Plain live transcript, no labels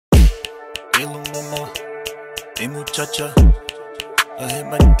Hey little mama, hey muchacha, I hit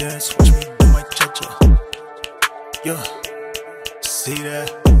my dance, watch me do my cha-cha. Yeah, see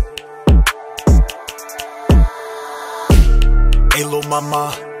that? Hey little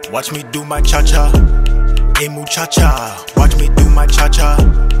mama, watch me do my cha-cha. Hey muchacha, watch me do my cha-cha.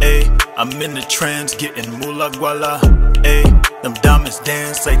 Hey, I'm in the trance, getting moolah guala. Hey, them diamonds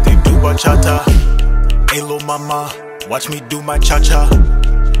dance like they do bachata. Hey little mama, watch me do my cha-cha.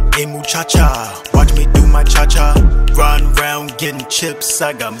 Hey muchacha, watch me do my cha-cha. Riding round getting chips,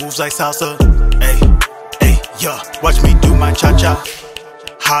 I got moves like salsa. Hey, yeah, watch me do my cha-cha.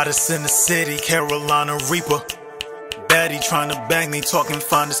 Hottest in the city, Carolina Reaper. Baddie tryna bag me, talking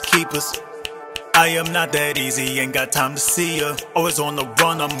finders keepers. I am not that easy, ain't got time to see ya. Always on the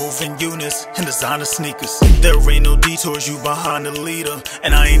run, I'm moving units in designer sneakers. There ain't no detours, you behind the leader.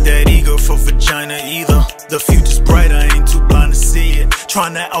 And I ain't that eager for vagina either. The future's bright, I ain't too blind to see it.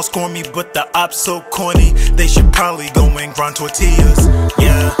 Tryna outscore me, but the ops so corny. They should probably go and grind tortillas.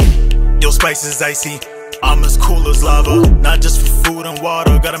 Yeah, your spice is icy, I'm as cool as lava. Not just for food and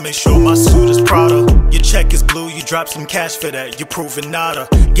water, gotta make sure my suit is Prada. Your check is blue, you drop some cash for that, you're proving nada.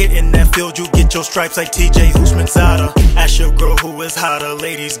 Get in that field, you get your stripes like TJ Houshmandzadeh. Ask your girl who is hotter,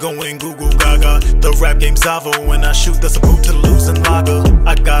 ladies going Google Gaga. The rap game's Zava, when I shoot that's a boot to the losing lager.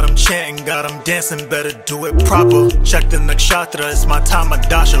 I got them chanting, got them dancing, better do it proper. Check the nakshatra, it's my time,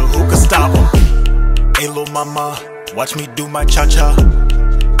 Adasha, who can stop them? Hey little mama, watch me do my cha-cha.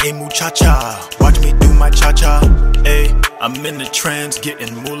 Hey muchacha, watch me do my cha-cha. Hey, I'm in the trance,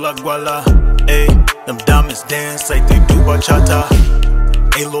 getting moolah guala. Hey, them diamonds dance like they do bachata.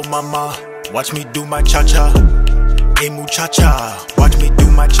 Hey little mama, watch me do my cha-cha. Hey muchacha, watch me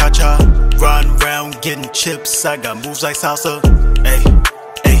do my cha-cha. Riding round getting chips, I got moves like salsa.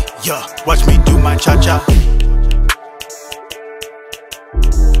 Hey, yeah, watch me do my cha-cha.